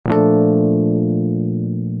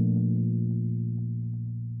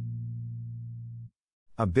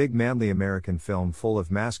A big manly American film full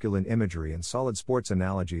of masculine imagery and solid sports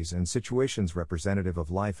analogies and situations representative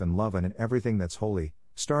of life and love and everything that's holy,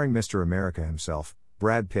 starring Mr. America himself,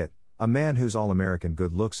 Brad Pitt, a man whose all-American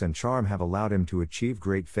good looks and charm have allowed him to achieve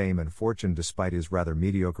great fame and fortune despite his rather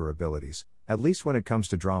mediocre abilities, at least when it comes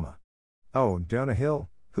to drama. Oh, Jonah Hill,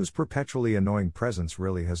 whose perpetually annoying presence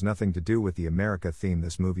really has nothing to do with the America theme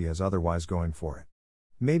this movie has otherwise going for it.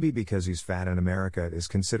 Maybe because he's fat and America is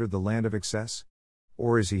considered the land of excess?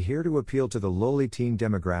 Or is he here to appeal to the lowly teen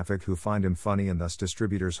demographic who find him funny and thus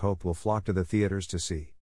distributors hope will flock to the theaters to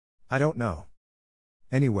see? I don't know.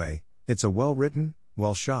 Anyway, it's a well-written,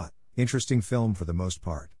 well-shot, interesting film for the most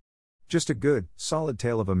part. Just a good, solid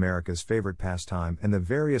tale of America's favorite pastime and the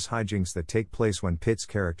various hijinks that take place when Pitt's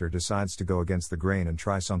character decides to go against the grain and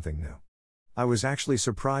try something new. I was actually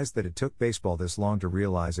surprised that it took baseball this long to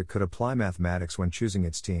realize it could apply mathematics when choosing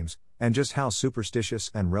its teams, and just how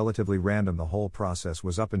superstitious and relatively random the whole process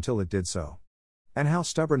was up until it did so. And how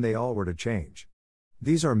stubborn they all were to change.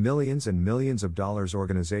 These are millions and millions of dollars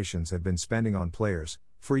organizations have been spending on players,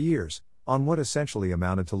 for years, on what essentially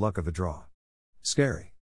amounted to luck of the draw.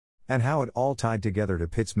 Scary. And how it all tied together to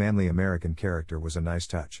Pitt's manly American character was a nice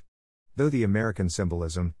touch. Though the American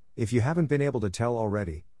symbolism, if you haven't been able to tell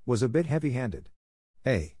already, was a bit heavy-handed.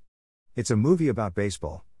 Hey. It's a movie about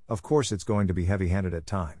baseball, of course it's going to be heavy-handed at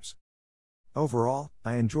times. Overall,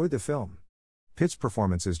 I enjoyed the film. Pitt's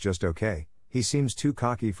performance is just okay, he seems too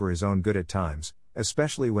cocky for his own good at times,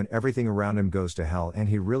 especially when everything around him goes to hell and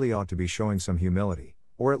he really ought to be showing some humility,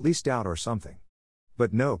 or at least doubt or something.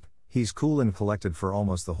 But nope, he's cool and collected for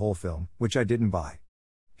almost the whole film, which I didn't buy.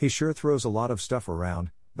 He sure throws a lot of stuff around,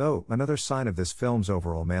 though, another sign of this film's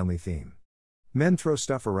overall manly theme. Men throw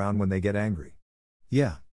stuff around when they get angry.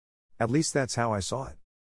 Yeah. At least that's how I saw it.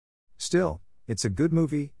 Still, it's a good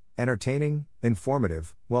movie, entertaining,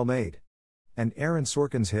 informative, well made. And Aaron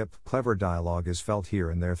Sorkin's hip, clever dialogue is felt here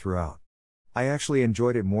and there throughout. I actually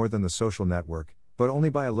enjoyed it more than The Social Network, but only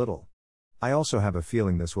by a little. I also have a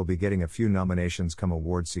feeling this will be getting a few nominations come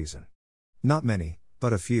award season. Not many,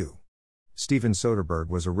 but a few. Steven Soderbergh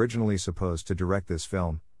was originally supposed to direct this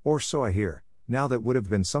film, or so I hear. Now that would have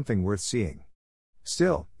been something worth seeing.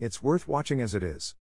 Still, it's worth watching as it is.